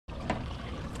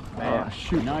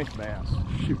shoot. Nice bass.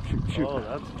 Shoot, shoot, shoot. Oh,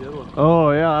 that's a good one.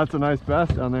 Oh yeah, that's a nice bass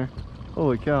down there.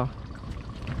 Holy cow.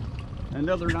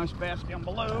 Another nice bass down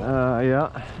below.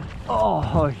 Yeah.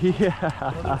 Oh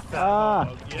yeah.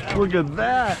 Yeah, Look at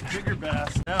that. Bigger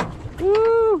bass. Yeah.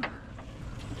 Woo!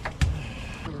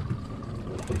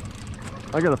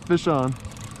 I got a fish on.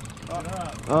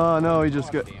 Oh no, he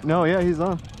just got. No, yeah, he's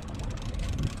on.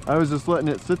 I was just letting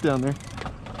it sit down there.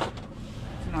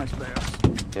 It's a nice bass.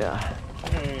 Yeah.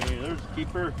 Hey, there's a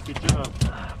keeper. Good job.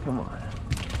 Come on.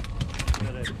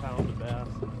 Got a pound of bass.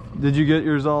 Did you get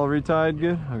yours all retied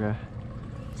good? Okay.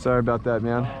 Sorry about that,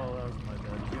 man. Oh, that was my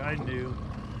bad. I knew.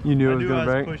 You knew I it was knew gonna I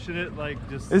was break. pushing it like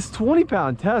just. It's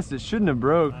 20-pound test. It shouldn't have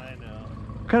broke. I know.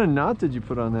 What kind of knot did you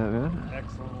put on that, man?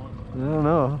 Excellent one. I don't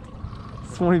know.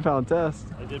 It's 20-pound test.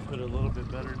 I did put a little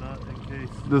bit better knot in case.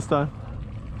 This time?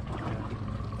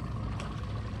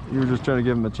 You were just trying to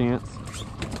give him a chance.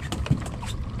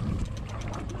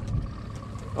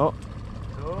 Oh.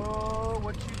 Oh,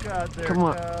 what you got there? Come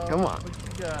on, Cal? come on. What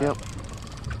you got? Yep.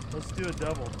 Let's do a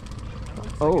double.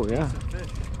 Looks Oh, like a yeah. decent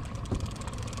fish.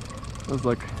 That was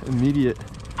like immediate.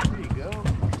 There you go.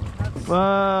 That's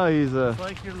Wow, he's a.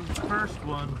 like your first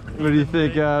one. What do you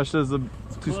think, Ash? Is it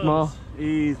too Close. small?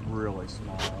 He's really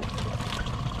small.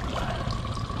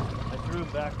 I threw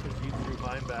him back because you threw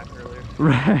mine back earlier.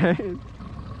 Right.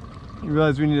 You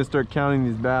realize we need to start counting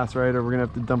these bass, right? Or we're gonna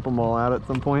have to dump them all out at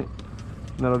some point.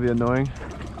 And that'll be annoying. Yeah,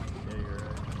 you're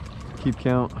right. Keep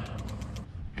count.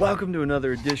 Welcome to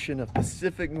another edition of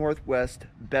Pacific Northwest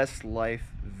Best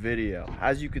Life video.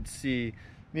 As you could see,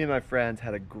 me and my friends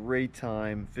had a great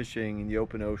time fishing in the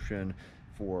open ocean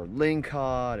for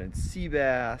lingcod and sea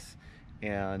bass.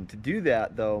 And to do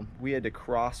that, though, we had to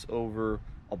cross over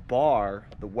a bar,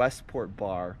 the Westport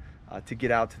bar, to get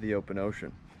out to the open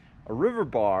ocean. A river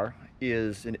bar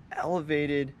is an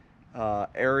elevated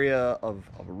area of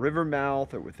a river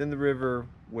mouth or within the river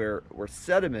where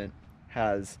sediment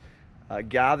has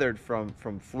gathered from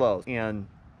flows. And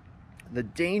the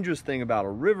dangerous thing about a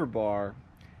river bar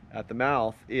at the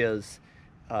mouth is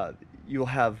you'll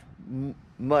have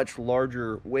much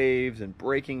larger waves and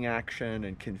breaking action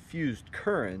and confused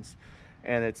currents,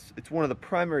 and it's one of the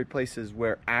primary places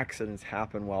where accidents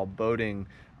happen while boating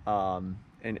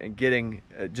and getting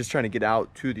just trying to get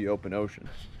out to the open ocean.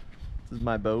 This is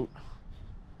my boat,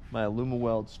 my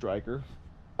Alumaweld Striker.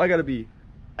 I got to be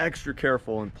extra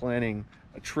careful in planning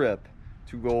a trip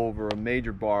to go over a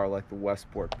major bar like the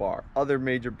Westport bar. Other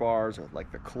major bars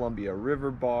like the Columbia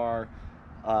River bar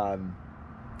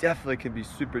definitely can be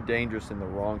super dangerous in the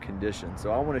wrong conditions.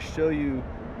 So I want to show you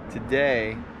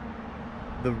today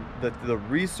the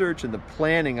research and the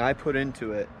planning I put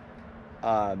into it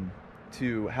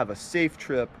to have a safe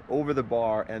trip over the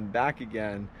bar and back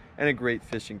again, and a great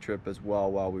fishing trip as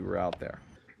well while we were out there.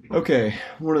 Okay,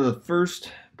 one of the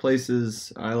first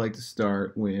places I like to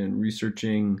start when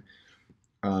researching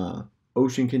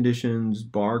ocean conditions,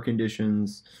 bar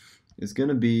conditions, is going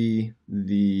to be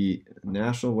the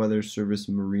National Weather Service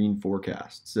marine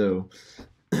forecast. So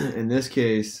in this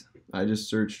case, I just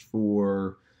searched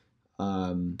for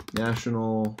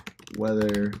National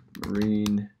Weather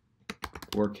Marine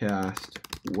Forecast,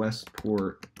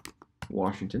 Westport,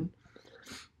 Washington.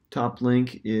 Top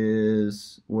link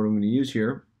is what I'm going to use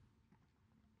here.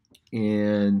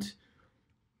 And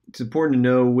it's important to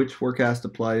know which forecast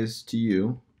applies to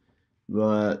you,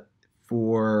 but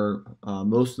for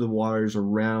most of the waters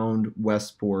around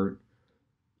Westport,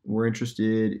 we're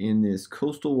interested in this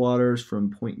coastal waters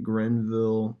from Point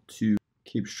Grenville to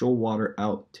Cape Shoalwater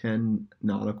out 10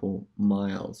 nautical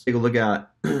miles. Take a look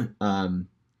at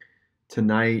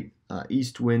tonight,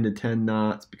 east wind to 10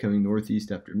 knots, becoming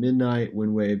northeast after midnight,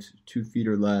 wind waves 2 feet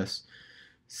or less,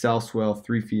 south swell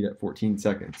 3 feet at 14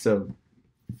 seconds. So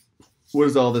what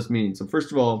does all this mean? So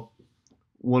first of all,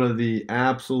 one of the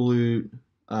absolute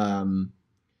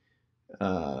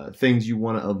things you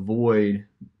want to avoid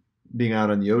being out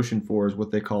on the ocean for is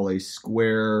what they call a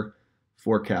square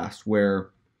forecast, where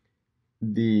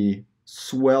the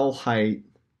swell height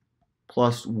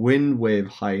plus wind wave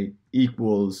height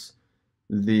equals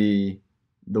the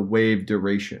wave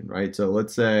duration, right? So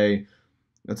let's say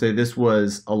this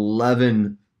was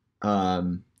 11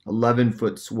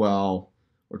 foot swell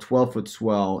or 12-foot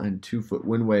swell and 2-foot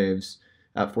wind waves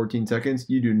at 14 seconds.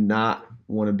 You do not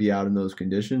want to be out in those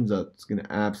conditions. That's going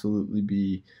to absolutely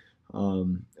be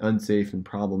unsafe and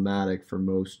problematic for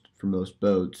most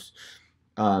boats.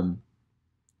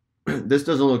 This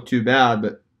doesn't look too bad,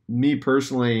 but me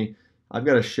personally, I've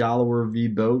got a shallower V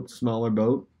boat, smaller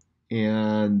boat,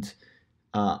 and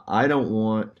I don't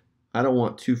want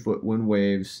 2-foot wind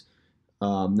waves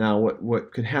Now,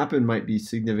 what could happen might be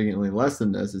significantly less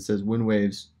than this. It says wind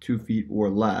waves 2 feet or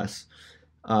less.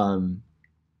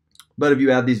 But if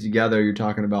you add these together, you're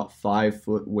talking about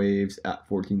 5-foot waves at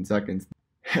 14 seconds.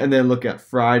 And then look at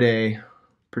Friday,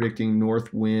 predicting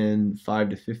north wind 5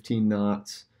 to 15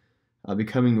 knots,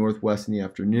 becoming northwest in the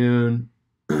afternoon.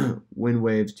 Wind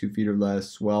waves 2 feet or less,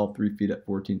 swell 3 feet at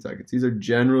 14 seconds. These are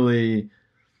generally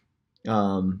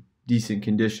decent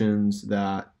conditions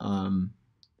that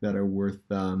are worth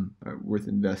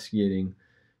investigating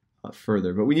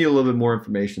further. But we need a little bit more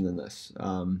information than this.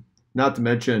 Not to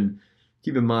mention,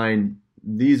 keep in mind,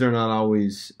 these are not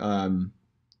always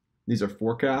these are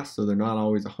forecasts, so they're not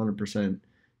always 100%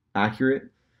 accurate.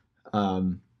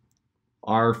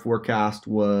 Our forecast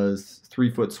was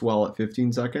 3-foot swell at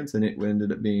 15 seconds, and it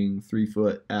ended up being 3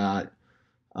 foot at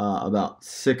about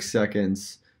 6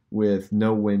 seconds with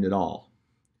no wind at all,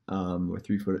 or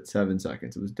 3 foot at 7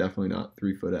 seconds. It was definitely not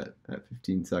 3 foot at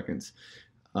 15 seconds.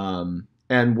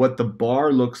 And what the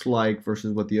bar looks like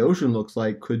versus what the ocean looks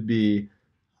like could be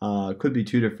 2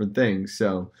 different things.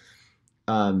 So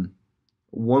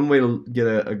one way to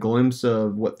get a glimpse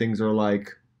of what things are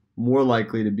like, more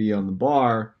likely to be on the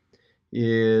bar,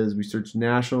 is we search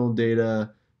national data,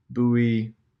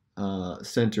 buoy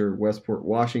center, Westport,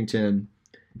 Washington,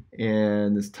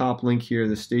 and this top link here,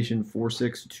 the station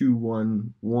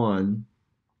 46211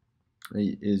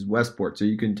 is Westport. So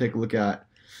you can take a look at,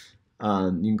 you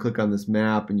can click on this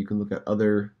map and you can look at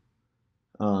other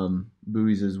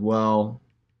buoys as well.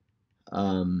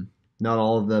 Not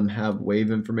all of them have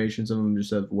wave information. Some of them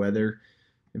just have weather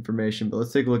information. But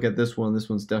let's take a look at this one. This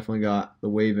one's definitely got the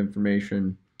wave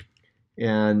information.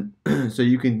 And so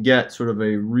you can get sort of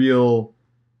a real,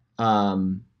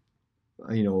 almost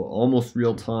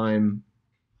real-time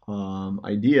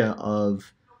idea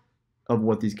of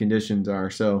what these conditions are.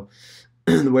 So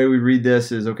the way we read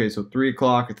this is, okay, so 3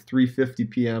 o'clock, it's 3:50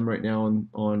 p.m. right now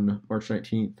on March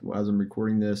 19th as I'm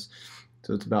recording this.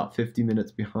 So it's about 50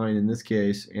 minutes behind in this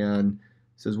case. And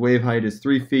it says wave height is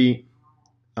 3 feet.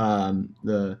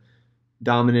 The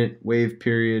dominant wave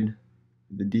period,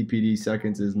 the DPD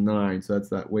seconds, is 9. So that's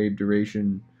that wave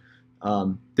duration.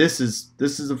 This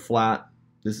is a flat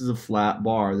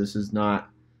bar. This is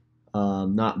not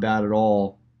bad at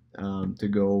all to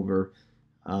go over.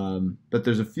 But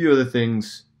there's a few other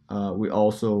things we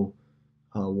also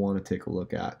want to take a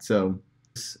look at. So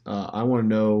I want to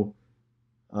know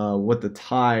what the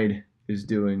tide is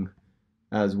doing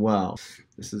as well.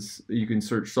 This is, you can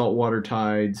search saltwater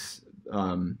tides,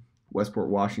 Westport,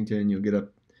 Washington.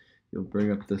 You'll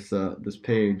bring up this this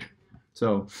page.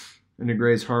 So into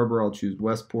Grays Harbor, I'll choose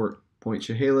Westport, Point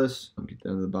Chehalis. I'll get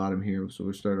down to the bottom here. So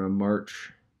we'll start on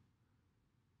March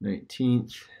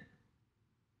 19th.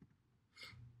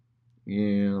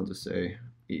 And I'll just say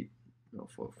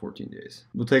 14 days.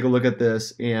 We'll take a look at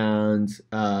this, and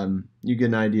you get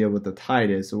an idea what the tide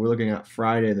is. So we're looking at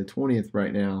Friday the 20th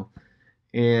right now.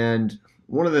 And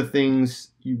one of the things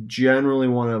you generally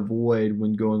want to avoid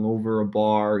when going over a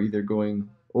bar, either going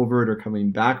over it or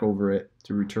coming back over it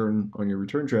to return on your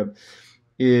return trip,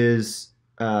 is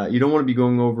you don't want to be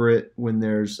going over it when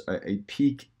there's a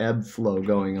peak ebb flow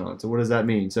going on. So what does that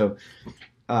mean? So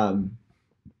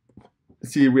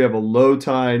see, we have a low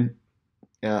tide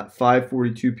at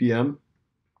 5:42 p.m.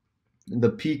 The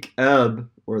peak ebb,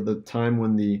 or the time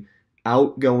when the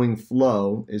outgoing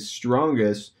flow is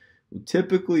strongest, will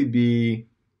typically be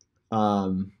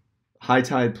high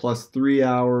tide plus 3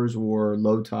 hours or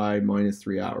low tide minus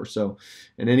 3 hours. So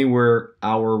an anywhere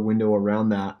hour window around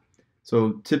that.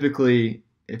 So typically,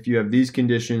 if you have these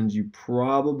conditions, you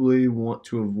probably want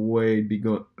to avoid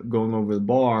going over the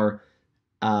bar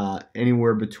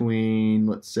anywhere between,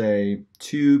 let's say,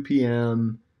 2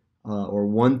 p.m. Or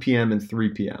 1 p.m. and 3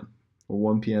 p.m. or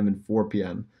 1 p.m. and 4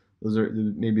 p.m. Those are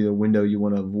maybe the window you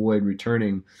want to avoid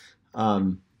returning.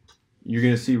 You're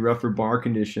going to see rougher bar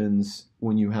conditions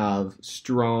when you have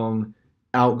strong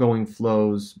outgoing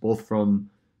flows, both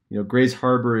from, Grays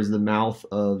Harbor is the mouth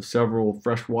of several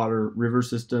freshwater river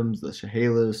systems, the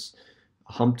Chehalis,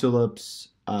 Humptulips,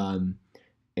 and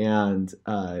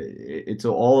it's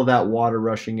all of that water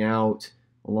rushing out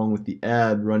along with the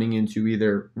ebb running into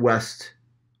either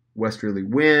westerly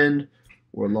wind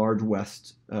or large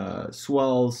west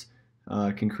swells.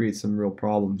 Can create some real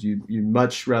problems. You'd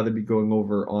much rather be going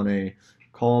over on a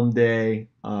calm day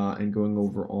and going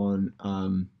over on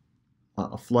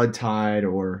a flood tide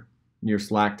or near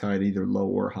slack tide, either low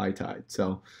or high tide.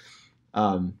 So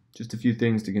just a few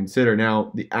things to consider.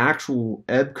 Now, the actual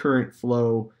ebb current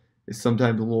flow is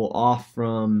sometimes a little off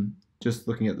from just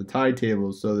looking at the tide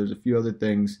tables. So there's a few other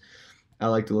things I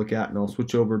like to look at, and I'll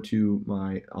switch over to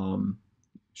my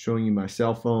showing you my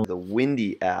cell phone. The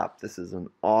Windy app. This is an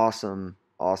awesome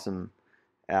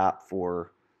app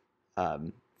for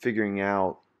figuring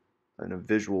out in a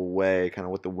visual way kind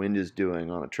of what the wind is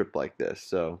doing on a trip like this.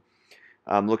 So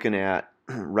I'm looking at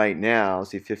right now,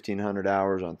 see 1500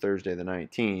 hours on Thursday the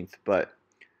 19th, but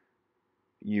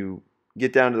you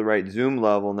get down to the right zoom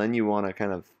level and then you want to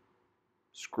kind of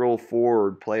scroll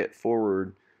forward, play it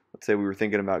forward. Let's say we were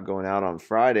thinking about going out on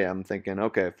Friday. I'm thinking,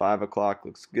 okay, 5 o'clock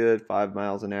looks good, 5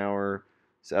 miles an hour,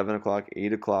 7 o'clock,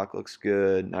 8 o'clock looks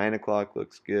good, 9 o'clock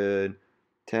looks good,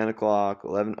 10 o'clock,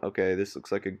 11, okay, this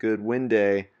looks like a good wind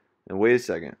day. And wait a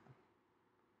second,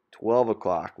 12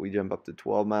 o'clock, we jump up to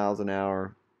 12 miles an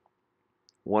hour,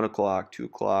 1 o'clock, 2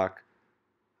 o'clock,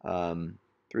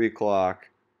 3 o'clock,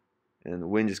 and the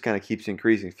wind just kind of keeps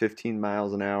increasing, 15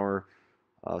 miles an hour.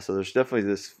 So there's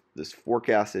definitely this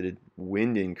forecasted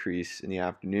wind increase in the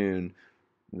afternoon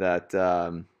that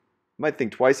you might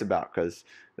think twice about, because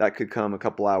that could come a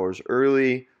couple hours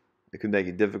early. It could make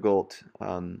it difficult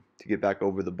to get back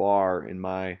over the bar in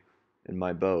my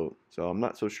boat. So I'm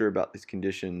not so sure about these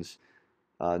conditions.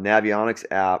 Navionics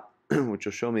app, which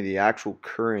will show me the actual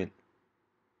current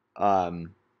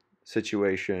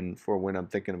situation for when I'm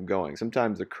thinking of going.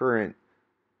 Sometimes the current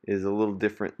is a little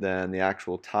different than the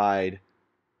actual tide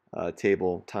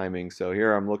table timing. So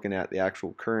here I'm looking at the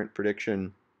actual current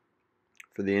prediction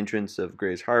for the entrance of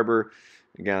Grays Harbor.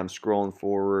 Again, I'm scrolling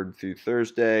forward through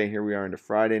Thursday. Here we are into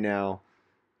Friday now,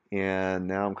 and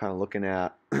now I'm kind of looking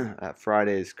at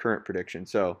Friday's current prediction.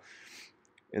 So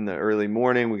in the early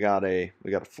morning, we got a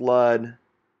flood.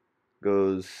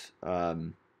 Goes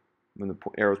when the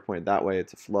arrow's pointed that way,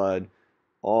 it's a flood.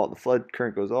 The flood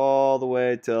current goes all the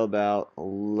way till about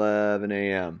 11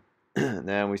 a.m. And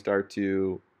then we start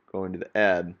to go into the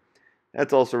ebb.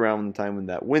 That's also around the time when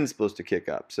that wind's supposed to kick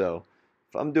up. So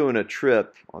if I'm doing a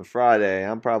trip on Friday,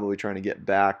 I'm probably trying to get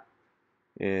back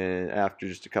after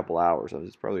just a couple hours.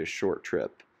 It's probably a short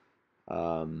trip.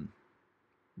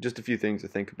 Just a few things to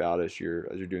think about as you're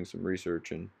doing some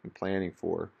research and planning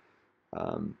for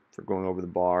going over the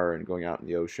bar and going out in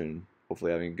the ocean,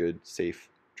 hopefully having a good, safe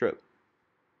trip.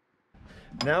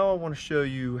 Now I want to show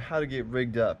you how to get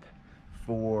rigged up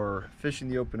for fishing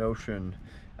the open ocean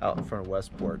out in front of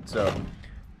Westport. So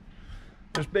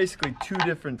there's basically two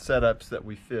different setups that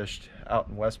we fished out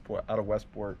of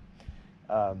Westport.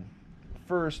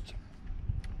 First,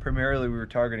 primarily we were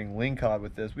targeting lingcod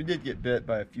with this. We did get bit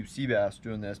by a few sea bass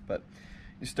doing this, but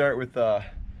you start with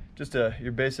just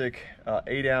your basic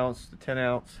 8-ounce to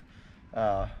 10-ounce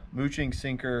mooching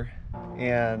sinker,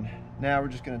 and now we're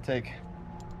just going to take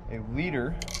a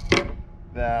leader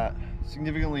that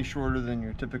significantly shorter than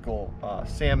your typical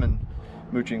salmon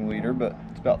mooching leader, but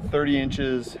it's about 30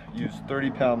 inches. Use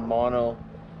 30-pound mono.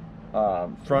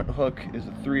 Front hook is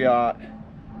a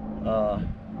 3/0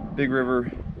 Big River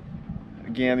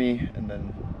gammy, and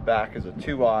then back is a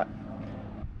 2/0.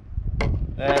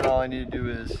 And all I need to do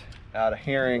is add a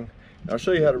herring. And I'll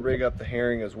show you how to rig up the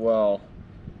herring as well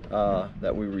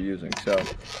that we were using. So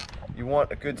you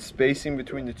want a good spacing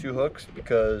between the two hooks,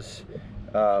 because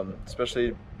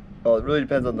especially, well, it really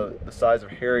depends on the size of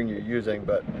herring you're using,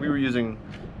 but we were using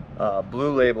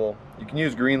blue label. You can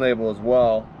use green label as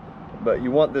well, but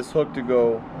you want this hook to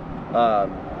go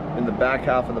in the back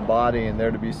half of the body, and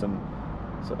there to be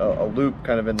a loop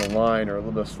kind of in the line, or a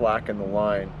little bit of slack in the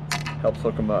line helps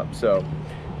hook them up. So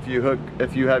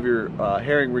if you have your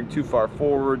herring rigged too far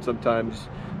forward, sometimes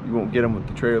you won't get them with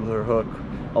the trailer hook.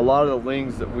 A lot of the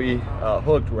lings that we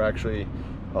hooked were actually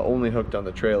only hooked on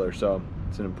the trailer, so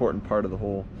it's an important part of the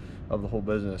whole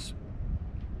business.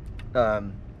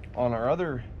 On our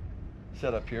other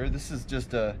setup here, this is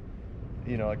just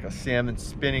like a salmon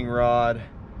spinning rod,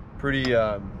 pretty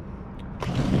or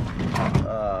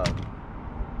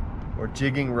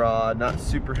jigging rod, not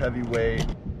super heavy weight.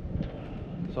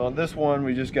 So on this one,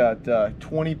 we just got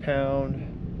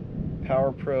 20-pound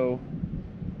Power Pro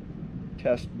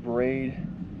test braid,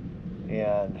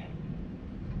 and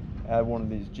add one of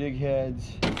these jig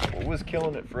heads. What was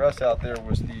killing it for us out there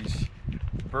was these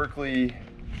Berkeley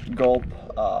Gulp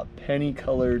penny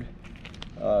colored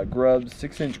grubs,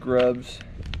 6-inch grubs.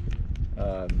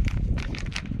 They're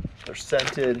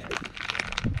scented,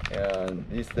 and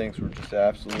these things were just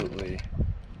absolutely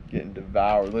getting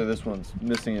devoured. Look at this one's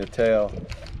missing a tail.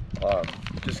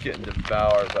 Just getting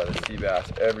devoured by the sea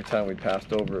bass every time we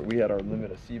passed over it. We had our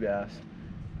limit of sea bass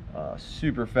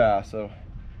super fast, so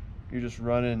you're just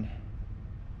running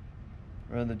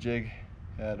the jig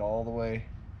head all the way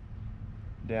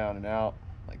down and out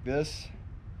like this.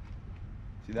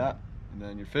 See that? And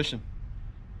then you're fishing,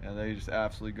 and they just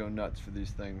absolutely go nuts for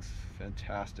these things.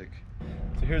 Fantastic.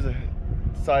 So here's a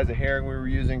size of herring we were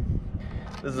using.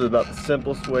 This is about the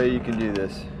simplest way you can do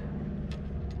this.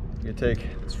 You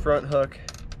take this front hook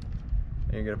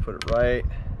and you're gonna put it right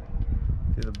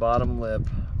through the bottom lip,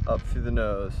 up through the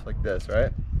nose, like this,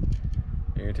 right?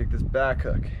 And you're gonna take this back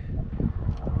hook.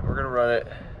 And we're gonna run it.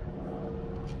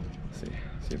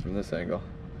 See from this angle.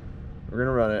 We're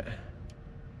gonna run it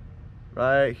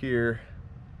right here,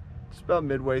 just about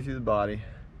midway through the body.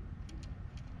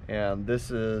 And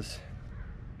this is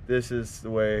the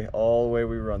way, all the way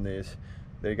we run these.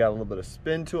 They got a little bit of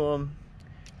spin to them.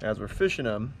 As we're fishing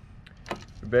them,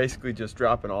 we're basically just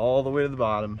dropping all the way to the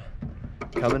bottom,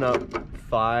 coming up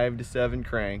 5 to 7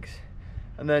 cranks,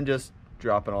 and then just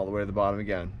dropping all the way to the bottom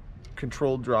again.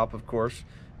 Controlled drop, of course.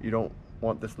 You don't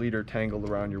want this leader tangled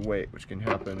around your weight, which can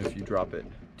happen if you drop it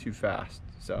too fast.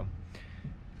 So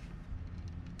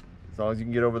as long as you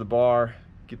can get over the bar,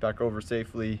 get back over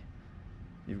safely,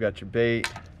 you've got your bait,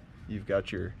 you've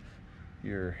got your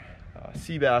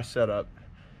sea bass set up,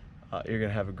 you're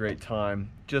gonna have a great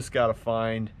time. Just gotta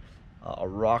find a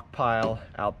rock pile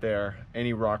out there.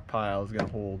 Any rock pile is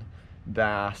gonna hold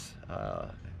bass,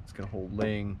 it's gonna hold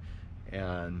ling,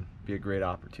 and be a great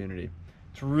opportunity.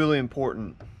 It's really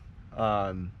important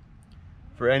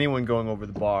for anyone going over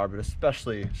the bar, but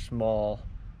especially small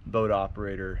boat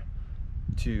operator,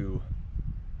 to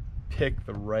pick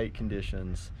the right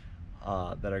conditions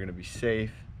that are going to be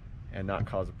safe and not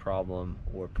cause a problem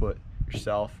or put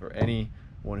yourself or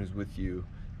anyone who's with you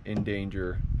in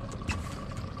danger.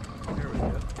 Here we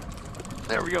go.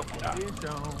 There we go.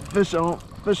 Fish on.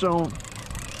 Fish on.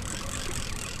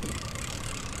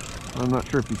 I'm not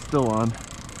sure if he's still on.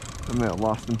 I may have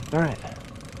lost him. All right.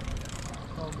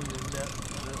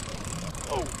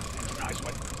 Oh, nice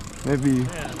one. Maybe.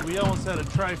 Man, we almost had a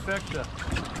trifecta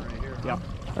right here. Huh? Yep.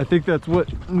 I think that's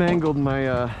what mangled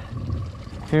my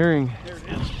herring. There it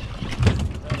is. Is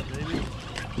that a baby?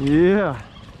 Yeah.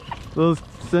 Those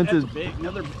scented, That's big.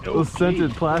 Another, those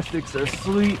scented plastics are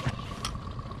sweet.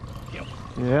 Yep.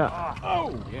 Yeah.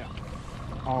 Oh, yeah.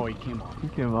 Oh, he came off. He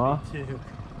came off. Two.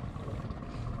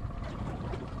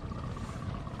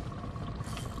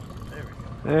 There we go.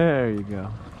 There you go.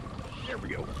 There we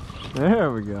go.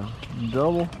 There we go.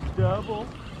 Double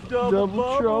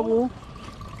Double trouble.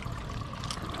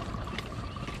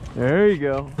 There you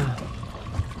go.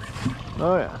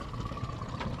 Oh yeah.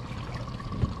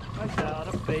 I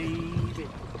got a baby.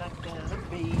 I got a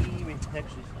baby.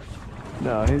 Actually,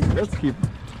 No, let's keep.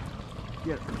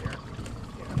 Get it from here.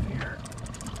 Get it from here.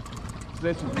 So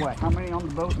this is what? How many on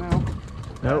the boat now?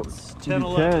 Nope. That's Should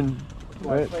be 10, 10.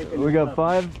 Wait, we got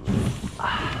 5.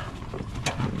 Ah,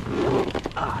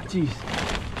 jeez.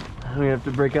 We have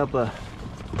to break out the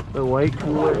white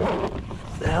cooler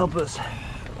to help us.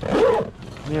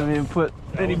 We haven't even put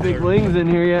any big lings in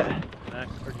here yet.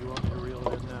 Max, or do you want me to reel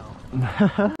it in now?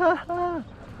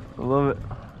 I love it.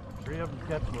 Hurry up and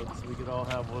catch one so we could all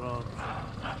have one on.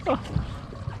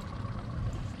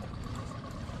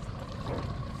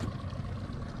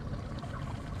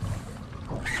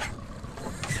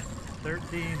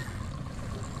 13. Hey,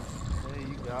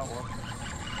 you got one.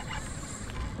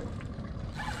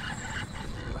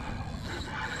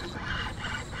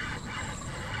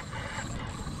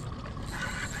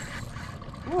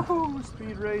 Woohoo!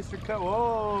 Speed racer cut.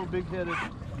 Whoa, big headed.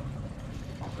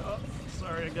 Oh,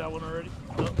 sorry, I got one already.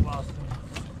 Oh, lost him.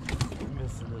 I'm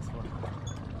missing this one.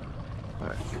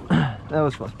 Alright. That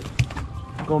was fun.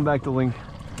 Going back to ling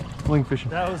fishing.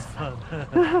 That was fun.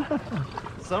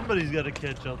 Somebody's got to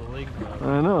catch all the ling rod.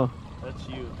 I know. That's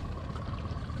you.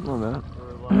 Come on, man. Or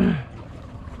a lot of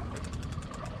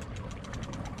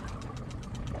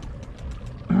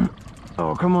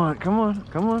Oh, come on, come on,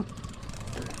 come on.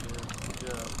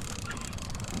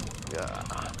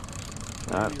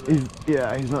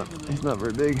 Yeah. He's not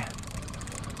very big.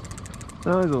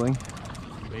 No, he's a ling.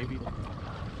 Baby.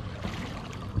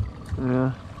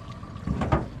 Yeah.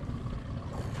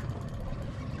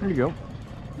 There you go.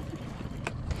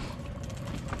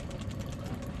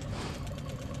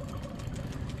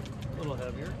 A little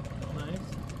heavier. Nice.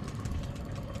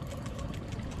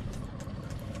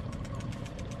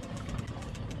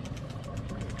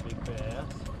 Big bass.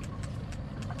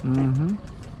 Mm-hmm.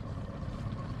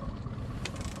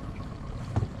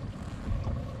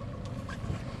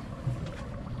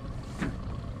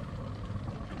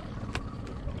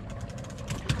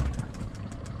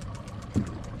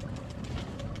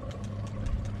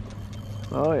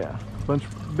 Oh yeah,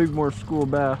 big more school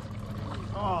bass.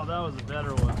 Oh, that was a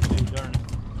better one too, darn it.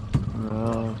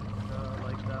 Oh. I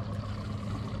like that one.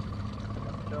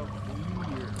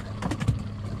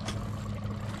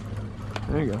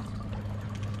 There you go.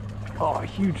 Oh, a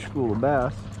huge school of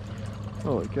bass.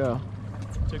 Holy cow.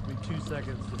 Took me 2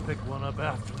 seconds to pick one up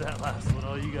after that last one.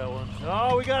 Oh, you got one.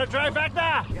 Oh, we got a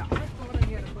trifecta! Yeah, I thought I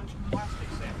had a bunch of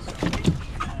plastics in,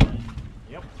 so.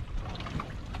 Yep.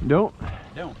 Don't.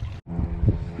 Don't.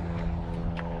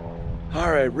 All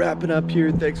right, wrapping up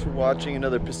here. Thanks for watching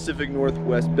another Pacific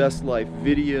Northwest Best Life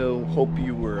video. Hope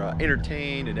you were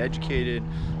entertained and educated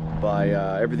by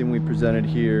everything we presented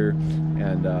here.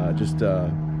 And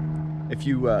if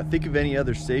you think of any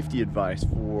other safety advice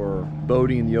for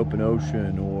boating in the open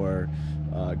ocean or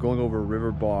going over a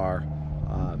river bar,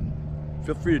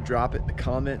 feel free to drop it in the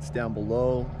comments down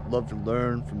below. Love to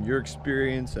learn from your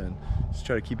experience and just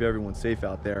try to keep everyone safe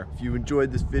out there. If you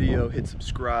enjoyed this video, hit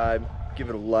subscribe, give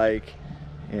it a like,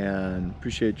 and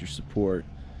appreciate your support.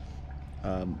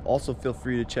 Also feel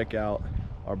free to check out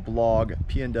our blog,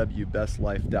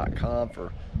 pnwbestlife.com,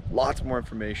 for lots more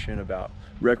information about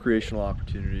recreational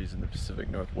opportunities in the Pacific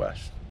Northwest.